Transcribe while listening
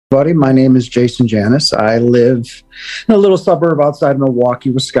Buddy, my name is Jason Janis. I live in a little suburb outside of Milwaukee,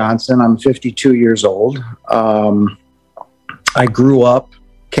 Wisconsin. I'm 52 years old. I grew up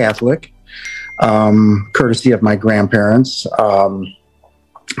Catholic, courtesy of my grandparents. I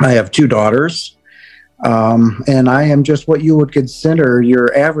have two daughters, and I am just what you would consider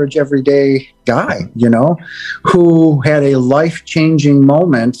your average everyday guy, who had a life-changing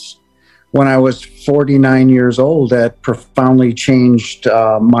moment when I was 49 years old that profoundly changed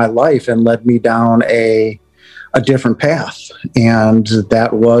my life and led me down a different path. And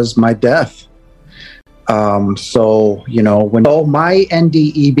that was my death. When my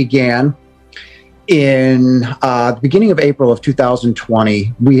NDE began in the beginning of April of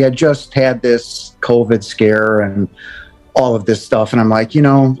 2020, we had just had this COVID scare and all of this stuff. And I'm like,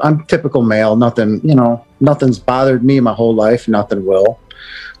 I'm typical male. Nothing's bothered me my whole life. Nothing will.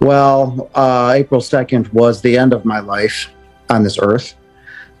 Well, April 2nd was the end of my life on this earth.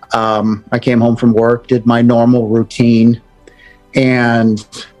 I came home from work, did my normal routine,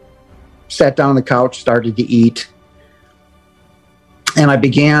 and sat down on the couch, started to eat. And I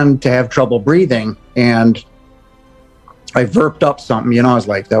began to have trouble breathing, and I burped up something. I was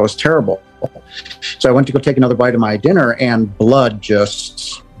like, that was terrible. So I went to go take another bite of my dinner, and blood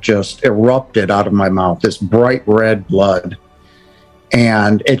just erupted out of my mouth, this bright red blood.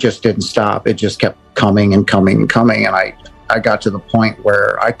 And it just didn't stop. It just kept coming and coming and coming. And I got to the point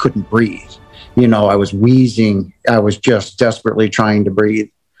where I couldn't breathe. I was wheezing. I was just desperately trying to breathe.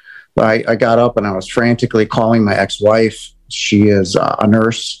 But I got up and I was frantically calling my ex-wife. She is a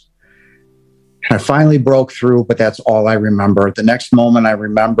nurse. And I finally broke through, but that's all I remember. The next moment I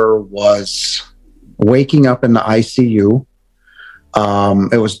remember was waking up in the ICU.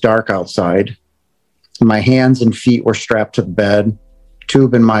 It was dark outside. My hands and feet were strapped to the bed.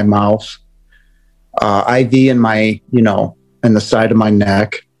 Tube in my mouth, IV in my, in the side of my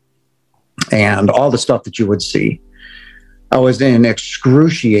neck, and all the stuff that you would see. I was in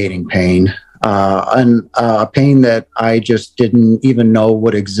excruciating pain, and pain that I just didn't even know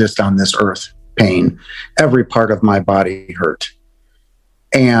would exist on this earth. Pain. Every part of my body hurt.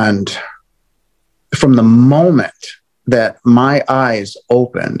 And from the moment that my eyes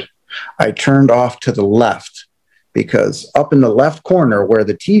opened, I turned off to the left, because up in the left corner where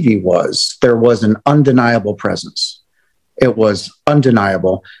the TV was, there was an undeniable presence. It was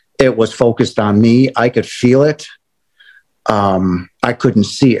undeniable. It was focused on me. I could feel it. I couldn't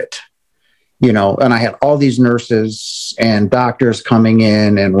see it, and I had all these nurses and doctors coming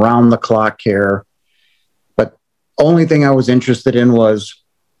in and round the clock care. But only thing I was interested in was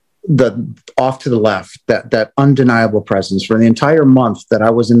the off to the left, that undeniable presence. For the entire month that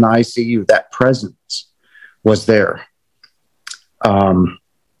I was in the ICU, that presence was there.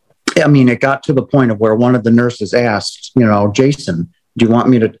 It got to the point of where one of the nurses asked, Jason, do you want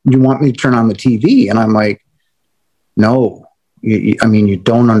me to turn on the TV? And I'm like, no, you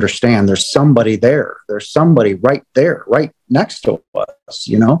don't understand. There's somebody there. There's somebody right there, right next to us,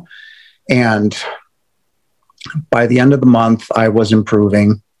 And by the end of the month, I was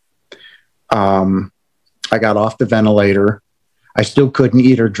improving. I got off the ventilator. I still couldn't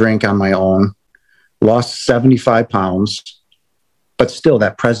eat or drink on my own. Lost 75 pounds, but still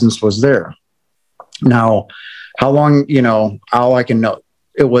that presence was there. Now, how long, all I can know,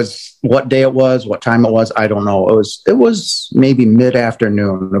 it was what day it was, what time it was, I don't know. It was maybe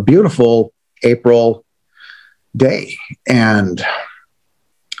mid-afternoon, a beautiful April day. And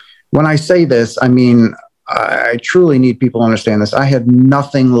when I say this, I truly need people to understand this. I had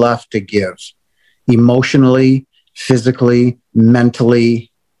nothing left to give emotionally, physically, mentally.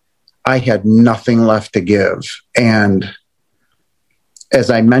 I had nothing left to give. And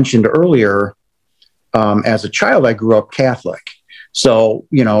as I mentioned earlier, as a child, I grew up Catholic. So,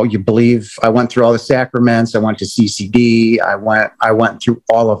 you believe I went through all the sacraments. I went to CCD. I went through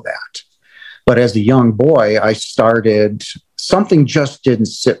all of that. But as a young boy, something just didn't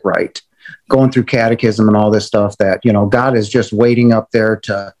sit right. Going through catechism and all this stuff that, God is just waiting up there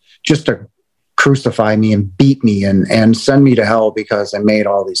to crucify me and beat me and send me to hell because I made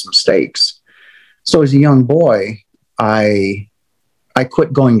all these mistakes. So as a young boy, I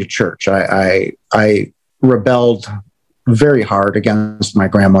quit going to church. I rebelled very hard against my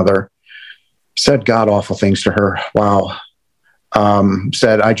grandmother, said god awful things to her. Wow.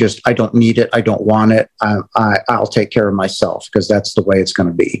 Said, I don't need it. I don't want it. I'll take care of myself because that's the way it's going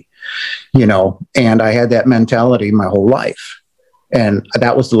to be, and I had that mentality my whole life. And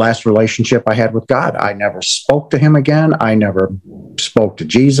that was the last relationship I had with God. I never spoke to him again. I never spoke to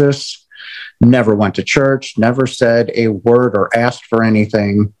Jesus, never went to church, never said a word or asked for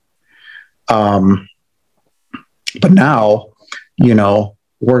anything. But now,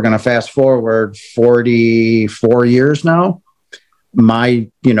 we're going to fast forward 44 years now. My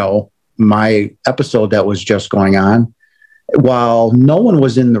episode that was just going on, while no one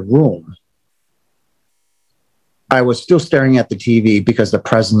was in the room, I was still staring at the TV because the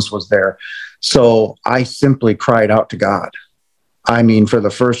presence was there. So I simply cried out to God. I mean, for the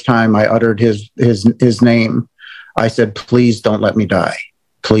first time, I uttered his name. I said, please don't let me die.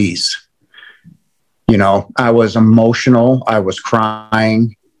 Please. I was emotional. I was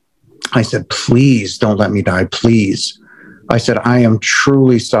crying. I said, please don't let me die. Please. I said, I am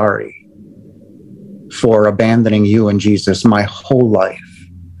truly sorry for abandoning you and Jesus my whole life.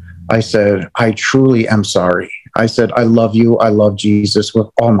 I said, I truly am sorry. I said, I love you. I love Jesus with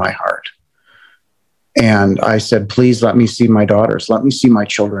all my heart. And I said, please let me see my daughters. Let me see my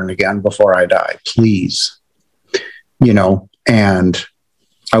children again before I die. Please. And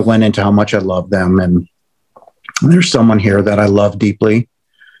I went into how much I love them. And there's someone here that I love deeply.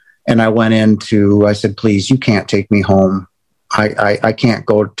 And I said, please, you can't take me home. I can't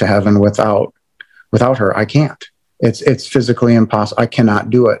go to heaven without her. I can't. It's physically impossible. I cannot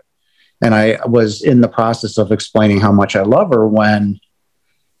do it. And I was in the process of explaining how much I love her when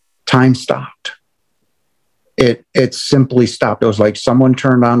time stopped. It simply stopped. It was like someone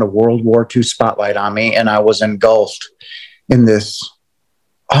turned on a World War II spotlight on me, and I was engulfed in this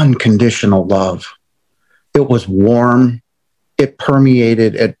unconditional love. It was warm. It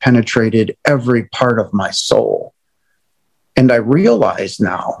permeated, it penetrated every part of my soul. And I realized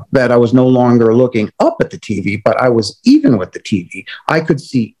now that I was no longer looking up at the TV, but I was even with the TV. I could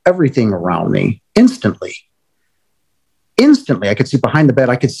see everything around me instantly. Instantly, I could see behind the bed.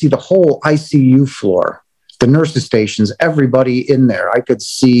 I could see the whole ICU floor, the nurses' stations, everybody in there. I could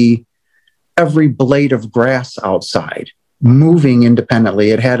see every blade of grass outside moving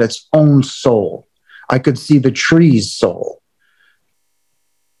independently. It had its own soul. I could see the tree's soul.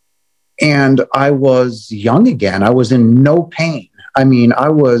 And I was young again. I was in no pain. I mean, I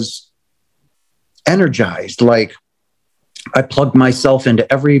was energized. Like I plugged myself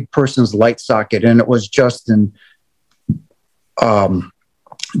into every person's light socket, and it was just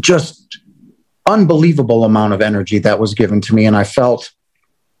just unbelievable amount of energy that was given to me. And I felt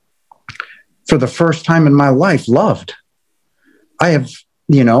for the first time in my life loved. It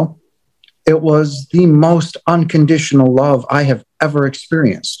was the most unconditional love I have ever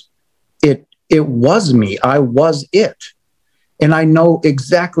experienced. It was me. I was it. And I know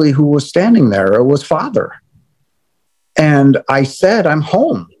exactly who was standing there. It was Father. And I said, I'm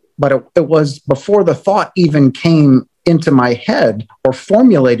home. But it was before the thought even came into my head or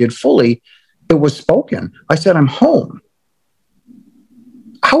formulated fully, it was spoken. I said, I'm home.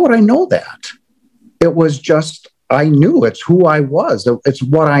 How would I know that? It was just, I knew it's who I was. It's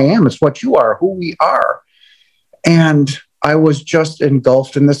what I am. It's what you are, who we are. And I was just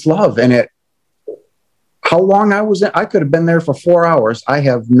engulfed in this love. And how long I was in, I could have been there for 4 hours. I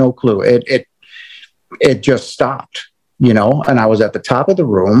have no clue. It just stopped, and I was at the top of the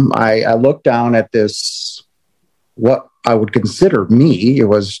room. I looked down at this, what I would consider me.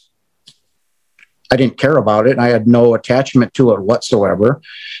 I didn't care about it. I had no attachment to it whatsoever,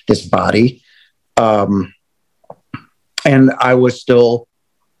 this body. And I was still,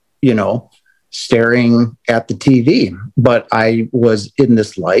 staring at the TV, but I was in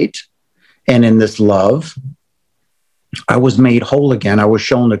this light and in this love. I was made whole again. I was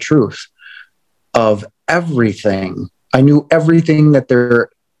shown the truth of everything. I knew everything that there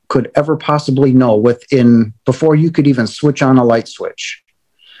could ever possibly know before you could even switch on a light switch.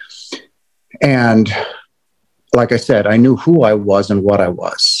 And like I said, I knew who I was and what I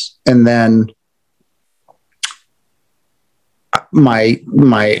was. And then my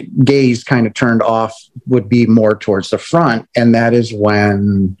gaze kind of turned off, would be more towards the front. And that is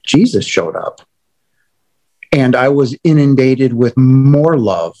when Jesus showed up. And I was inundated with more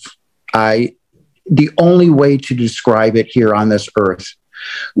love. The only way to describe it here on this earth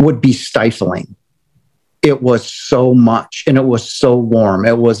would be stifling. It was so much, and it was so warm.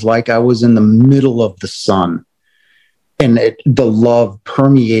 It was like I was in the middle of the sun. And the love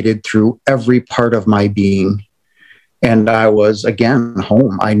permeated through every part of my being. And I was, again,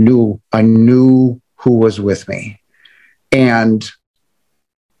 home. I knew who was with me. And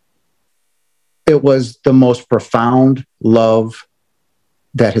it was the most profound love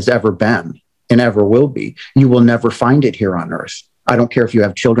that has ever been and ever will be. You will never find it here on earth. I don't care if you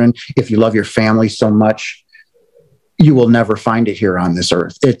have children, if you love your family so much, you will never find it here on this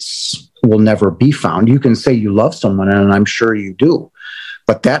earth. Will never be found. You can say you love someone, and I'm sure you do.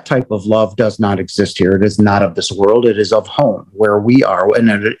 But that type of love does not exist here. It is not of this world. It is of home, where we are.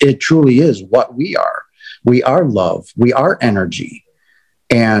 And it truly is what we are. We are love. We are energy.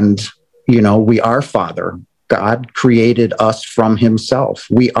 And, we are Father. God created us from himself.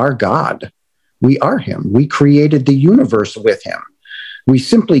 We are God. We are him. We created the universe with him. We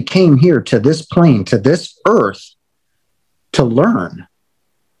simply came here to this plane, to this earth, to learn.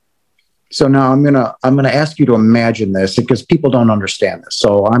 So now I'm gonna ask you to imagine this, because people don't understand this.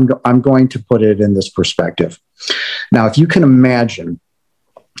 So I'm going to put it in this perspective. Now, if you can imagine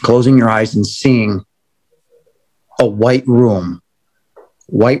closing your eyes and seeing a white room,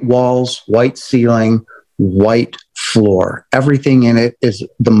 white walls, white ceiling, white floor. Everything in it is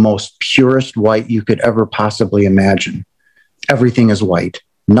the most purest white you could ever possibly imagine. Everything is white.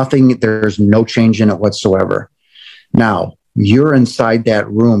 Nothing, there's no change in it whatsoever. Now, you're inside that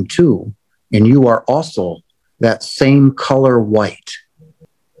room too, and you are also that same color white.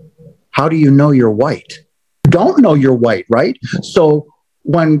 How do you know you're white? You don't know you're white, right? So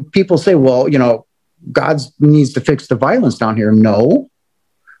when people say, well, God needs to fix the violence down here. No,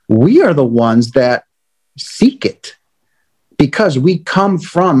 we are the ones that seek it, because we come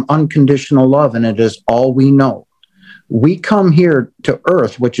from unconditional love, and it is all we know. We come here to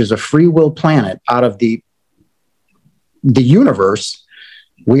Earth, which is a free will planet out of the universe.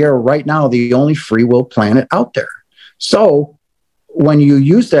 We are right now the only free will planet out there. So when you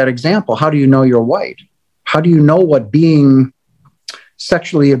use that example, how do you know you're white? How do you know what being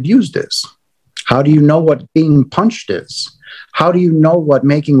sexually abused is? How do you know what being punched is? How do you know what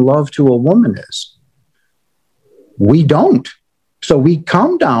making love to a woman is? We don't. So we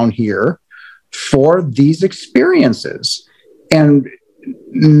come down here for these experiences. And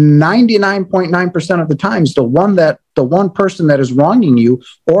 99.9% of the times, the one person that is wronging you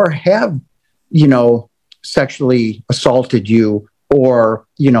or have, sexually assaulted you or,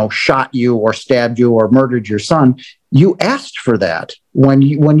 shot you or stabbed you or murdered your son, you asked for that. When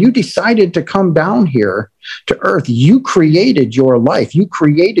you decided to come down here to Earth, you created your life. You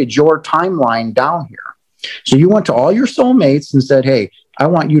created your timeline down here. So you went to all your soulmates and said, hey, I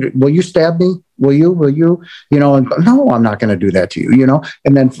want you to, will you stab me? Will you, and no, I'm not going to do that to you,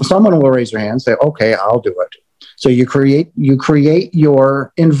 and then someone will raise their hand and say, okay, I'll do it. So you create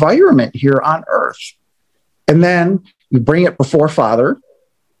your environment here on Earth. And then you bring it before Father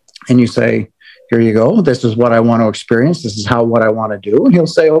and you say, here you go. This is what I want to experience. This is what I want to do. And he'll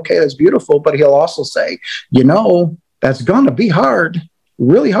say, okay, that's beautiful. But he'll also say, that's going to be hard,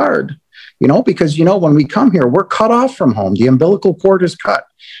 really hard. Because, when we come here, we're cut off from home. The umbilical cord is cut.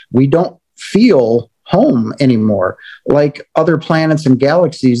 We don't feel home anymore, like other planets and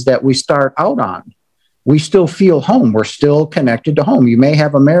galaxies that we start out on. We still feel home. We're still connected to home. You may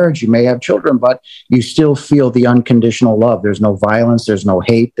have a marriage, you may have children, but you still feel the unconditional love. There's no violence. There's no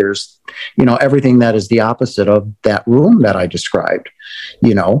hate. There's, everything that is the opposite of that room that I described,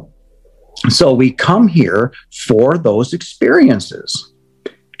 So we come here for those experiences,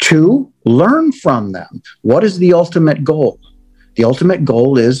 to learn from them. What is the ultimate goal? The ultimate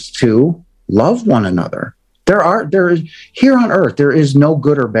goal is to love one another. There is here on Earth, there is no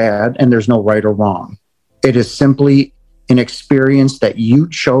good or bad, and there's no right or wrong. It is simply an experience that you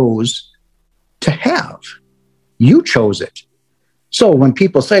chose to have. You chose it. So when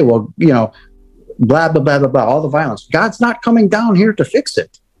people say, well, blah, blah, blah, blah, blah, all the violence, God's not coming down here to fix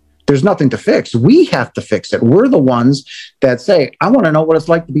it. There's nothing to fix. We have to fix it. We're the ones that say, I want to know what it's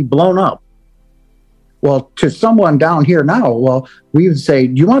like to be blown up. Well, to someone down here now, we would say,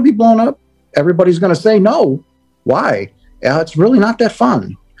 do you want to be blown up? Everybody's going to say no. Why? It's really not that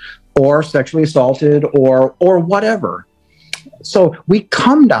fun. Or sexually assaulted or whatever. So we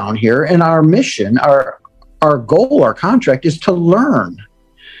come down here, and our mission, our goal, our contract is to learn.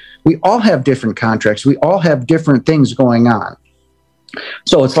 We all have different contracts. We all have different things going on.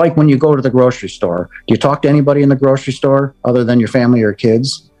 So it's like when you go to the grocery store. Do you talk to anybody in the grocery store other than your family or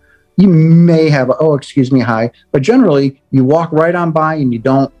kids? You may have, excuse me, hi. But generally, you walk right on by and you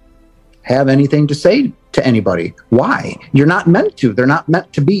don't have anything to say to anybody. Why? You're not meant to. They're not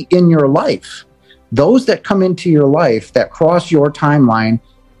meant to be in your life. Those that come into your life, that cross your timeline,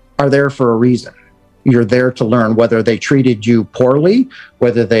 are there for a reason. You're there to learn, whether they treated you poorly,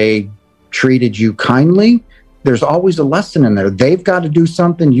 whether they treated you kindly. There's always a lesson in there. They've got to do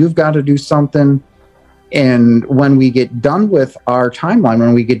something. You've got to do something. And when we get done with our timeline,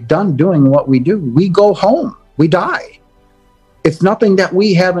 when we get done doing what we do, we go home. We die. It's nothing that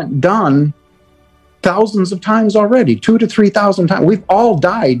we haven't done thousands of times already, 2,000 to 3,000 times. We've all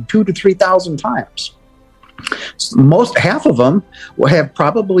died 2,000 to 3,000 times. Half of them have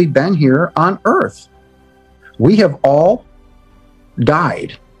probably been here on Earth. We have all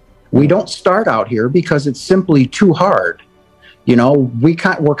died. We don't start out here because it's simply too hard.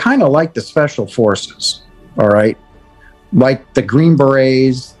 We're kind of like the special forces, all right? like the Green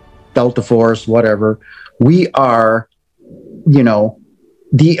Berets, Delta Force, whatever. We are,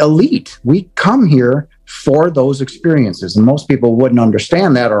 the elite. We come here for those experiences. And most people wouldn't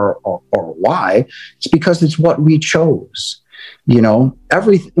understand that or why. It's because it's what we chose. We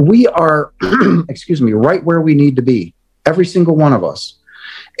are, excuse me, right where we need to be. Every single one of us.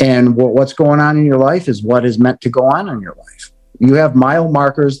 And what's going on in your life is what is meant to go on in your life. You have mile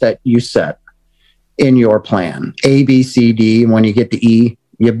markers that you set in your plan, A, B, C, D. And when you get to E,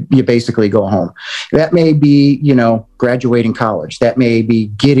 you basically go home. That may be, graduating college. That may be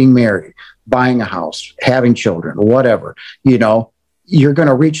getting married, buying a house, having children, whatever. You're going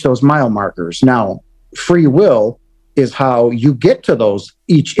to reach those mile markers. Now, free will is how you get to those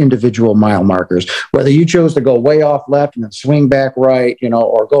each individual mile markers. Whether you chose to go way off left and then swing back right,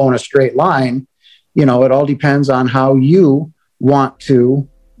 or go in a straight line, it all depends on how you want to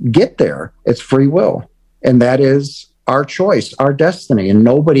get there. It's free will. And that is our choice, our destiny, and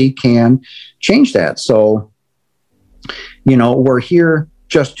nobody can change that. So, we're here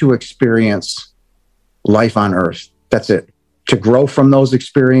just to experience life on earth. That's it. To grow from those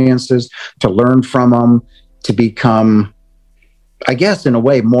experiences, to learn from them, to become, I guess, in a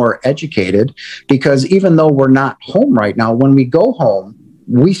way, more educated. Because even though we're not home right now, when we go home,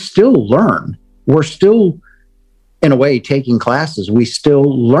 we still learn. We're still, in a way, taking classes. We still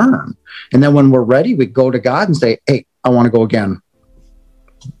learn. And then when we're ready, we go to God and say, hey, I want to go again.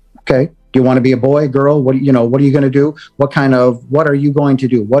 Okay. Do you want to be a boy, girl? What are you going to do? What are you going to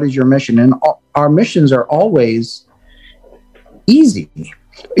do? What is your mission? And our missions are always easy.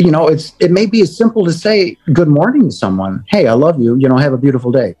 It may be as simple to say good morning to someone. Hey, I love you. Have a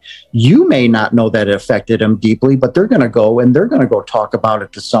beautiful day. You may not know that it affected them deeply, but they're going to go talk about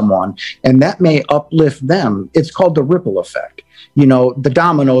it to someone, and that may uplift them. It's called the ripple effect. The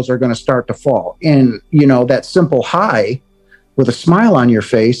dominoes are going to start to fall, and that simple hi with a smile on your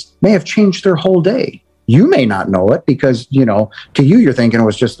face may have changed their whole day. You may not know it because, to you, you're thinking it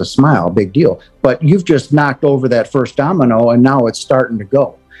was just a smile, big deal. But you've just knocked over that first domino and now it's starting to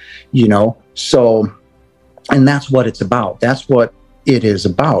go, So, and that's what it's about. That's what it is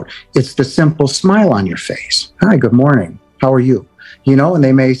about. It's the simple smile on your face. Hi, good morning. How are you? And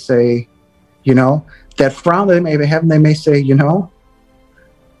they may say, that frown that they may have, and they may say,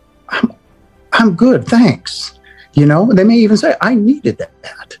 I'm good, thanks. They may even say, I needed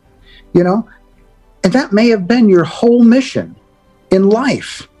that, and that may have been your whole mission in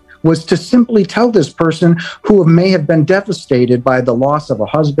life, was to simply tell this person who may have been devastated by the loss of a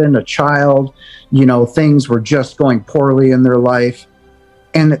husband, a child, things were just going poorly in their life.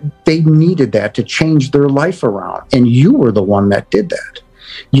 And they needed that to change their life around. And you were the one that did that.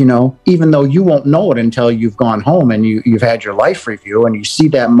 Even though you won't know it until you've gone home and you've had your life review and you see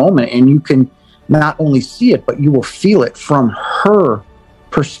that moment, and you can not only see it, but you will feel it from her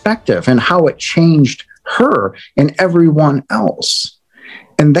perspective and how it changed her and everyone else.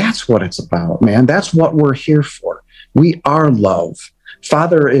 And that's what it's about, man. That's what we're here for. We are love.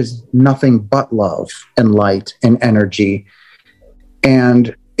 Father is nothing but love and light and energy.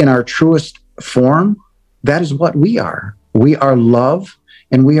 And in our truest form, that is what we are. We are love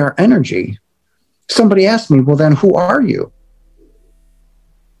and we are energy. Somebody asked me, well, then who are you?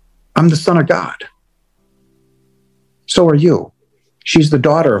 I'm the Son of God. So are you. She's the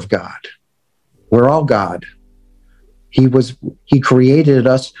daughter of God. We're all God. He created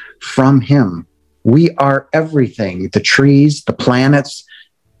us from him. We are everything. The trees, the planets,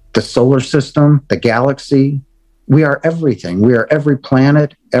 the solar system, the galaxy. We are everything. We are every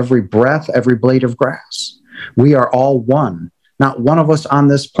planet, every breath, every blade of grass. We are all one. Not one of us on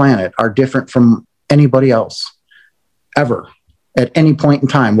this planet are different from anybody else, ever, at any point in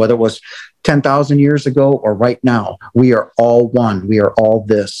time, whether it was 10,000 years ago or right now. We are all one. We are all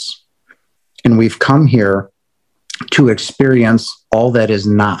this. And we've come here to experience all that is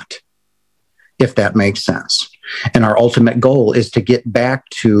not, if that makes sense. And our ultimate goal is to get back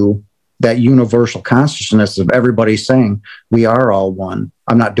to that universal consciousness of everybody saying, we are all one.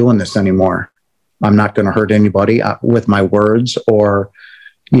 I'm not doing this anymore. I'm not going to hurt anybody with my words or,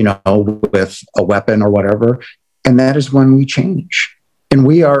 with a weapon or whatever. And that is when we change. And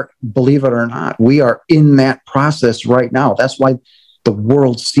we are, believe it or not, we are in that process right now. That's why the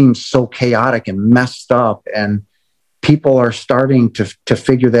world seems so chaotic and messed up, and people are starting to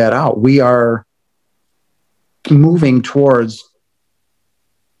figure that out. We are moving towards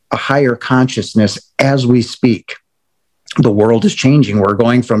a higher consciousness as we speak. The world is changing. We're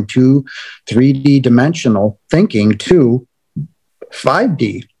going from 3D dimensional thinking to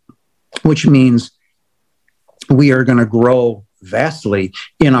 5D, which means we are going to grow vastly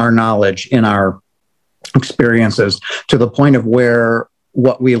in our knowledge, in our experiences, to the point of where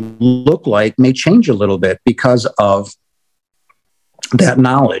what we look like may change a little bit because of that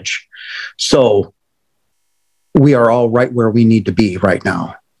knowledge. So we are all right where we need to be right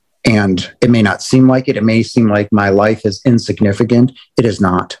now. And it may not seem like it. It may seem like my life is insignificant. It is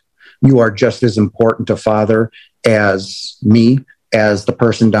not. You are just as important to Father as me, as the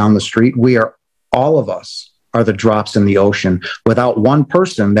person down the street. We are, all of us are the drops in the ocean. Without one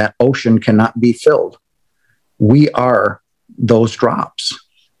person, that ocean cannot be filled. We are those drops.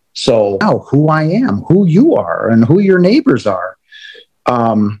 So now who I am, who you are, and who your neighbors are,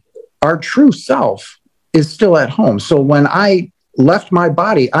 our true self is still at home. So when I left my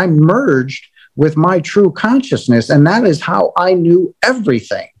body, I merged with my true consciousness. And that is how I knew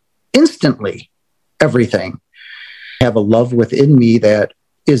everything, instantly, everything. I have a love within me that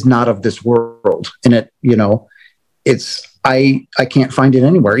is not of this world. And it, you know, it's, I can't find it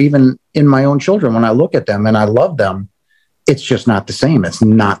anywhere, even in my own children. When I look at them and I love them, it's just not the same. It's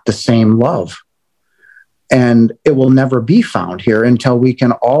not the same love. And it will never be found here until we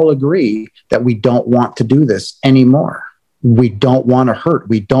can all agree that we don't want to do this anymore. We don't want to hurt.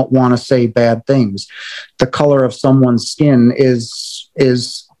 We don't want to say bad things. The color of someone's skin is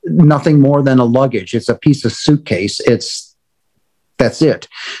nothing more than a luggage. It's a piece of suitcase. That's it.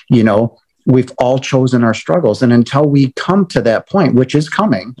 You know, we've all chosen our struggles. And until we come to that point, which is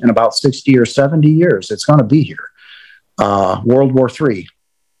coming in about 60 or 70 years, it's going to be here. World War III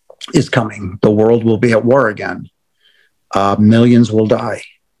is coming. The world will be at war again. Millions will die.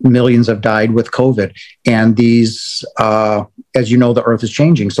 Millions have died with COVID. And these, as you know, the earth is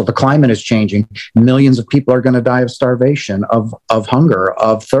changing. So the climate is changing. Millions of people are going to die of starvation, of hunger,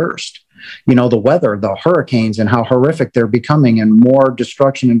 of thirst. You know, the weather, the hurricanes, and how horrific they're becoming, and more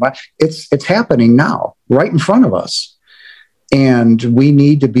destruction. And it's happening now, right in front of us. And we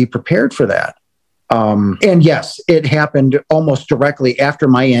need to be prepared for that. And yes, it happened almost directly after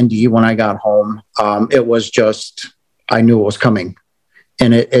my ND when I got home. It was just, I knew it was coming.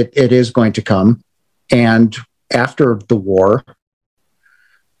 And it is going to come. And after the war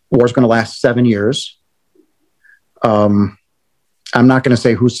is going to last 7 years. I'm not going to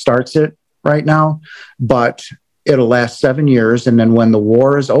say who starts it right now, but it'll last 7 years. And then when the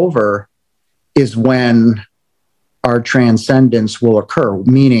war is over is when our transcendence will occur,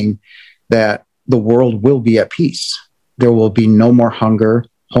 meaning that the world will be at peace. There will be no more hunger,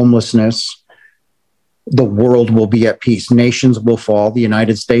 homelessness. The world will be at peace. Nations will fall. The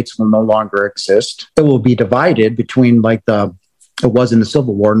United States will no longer exist. It will be divided between, like it was in the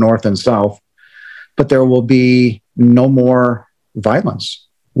Civil War, North and South, but there will be no more violence.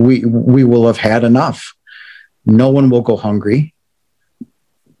 We will have had enough. No one will go hungry.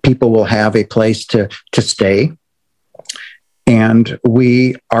 People will have a place to stay. And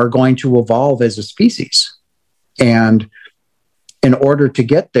we are going to evolve as a species. And in order to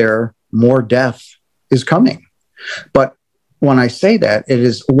get there, more death is coming. But when I say that, it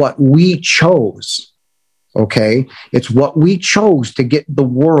is what we chose, okay? It's what we chose to get the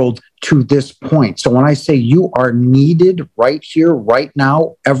world to this point. So when I say you are needed right here, right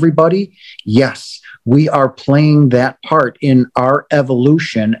now, everybody, yes, we are playing that part in our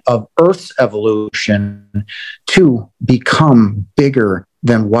evolution of Earth's evolution to become bigger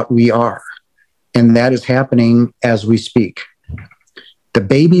than what we are. And that is happening as we speak. The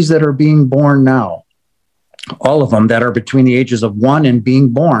babies that are being born now, all of them that are between the ages of 1 and being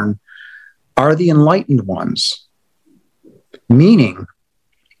born, are the enlightened ones, meaning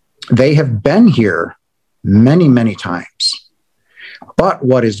they have been here many, many times. But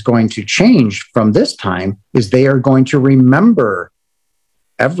what is going to change from this time is they are going to remember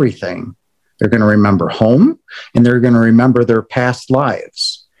everything. They're going to remember home, and they're going to remember their past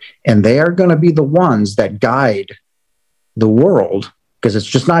lives. And they are going to be the ones that guide the world, because it's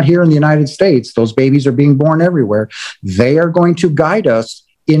just not here in the United States. Those babies are being born everywhere. They are going to guide us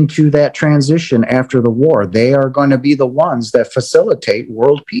into that transition after the war. They are going to be the ones that facilitate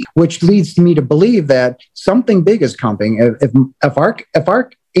world peace, which leads me to believe that something big is coming. If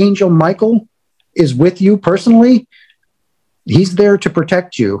Archangel Michael is with you personally, he's there to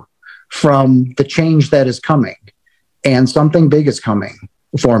protect you from the change that is coming. And something big is coming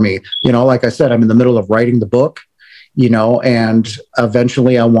for me. You know, like I said, I'm in the middle of writing the book, you know, and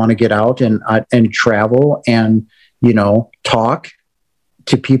eventually I want to get out and travel and, you know, talk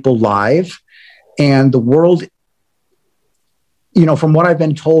to people live. And the world, you know, from what I've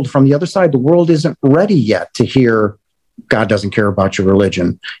been told from the other side, the world isn't ready yet to hear God doesn't care about your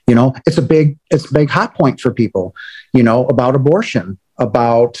religion. You know, it's a big hot point for people, you know, about abortion,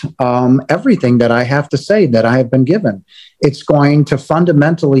 about everything that I have to say that I have been given. It's going to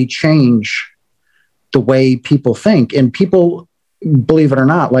fundamentally change the way people think. And people, believe it or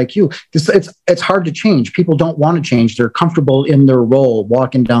not, like you, it's hard to change. People don't want to change. They're comfortable in their role,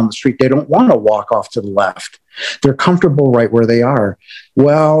 walking down the street. They don't want to walk off to the left. They're comfortable right where they are.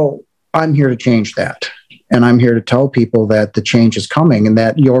 Well, I'm here to change that. And I'm here to tell people that the change is coming and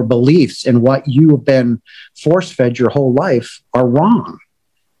that your beliefs and what you have been force-fed your whole life are wrong.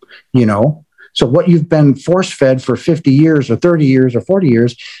 You know, so what you've been force-fed for 50 years or 30 years or 40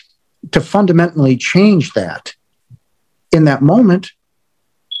 years, to fundamentally change that in that moment,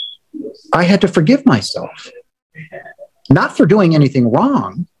 I had to forgive myself. Not for doing anything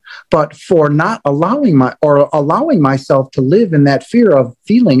wrong, but for not allowing myself to live in that fear of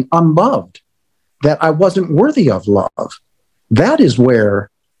feeling unloved, that I wasn't worthy of love. That is where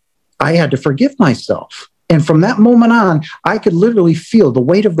I had to forgive myself. And from that moment on, I could literally feel the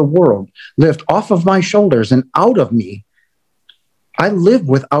weight of the world lift off of my shoulders and out of me. I live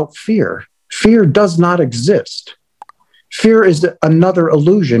without fear. Fear does not exist. Fear is another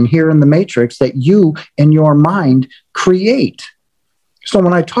illusion here in the Matrix that you and your mind create. So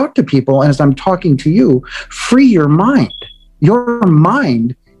when I talk to people, and as I'm talking to you, free your mind. Your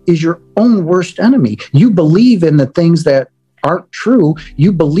mind is your own worst enemy. You believe in the things that aren't true.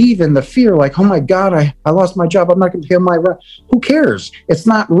 You believe in the fear, like, oh my God, I lost my job. I'm not going to pay my rent. Who cares? It's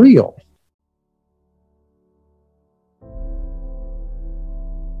not real.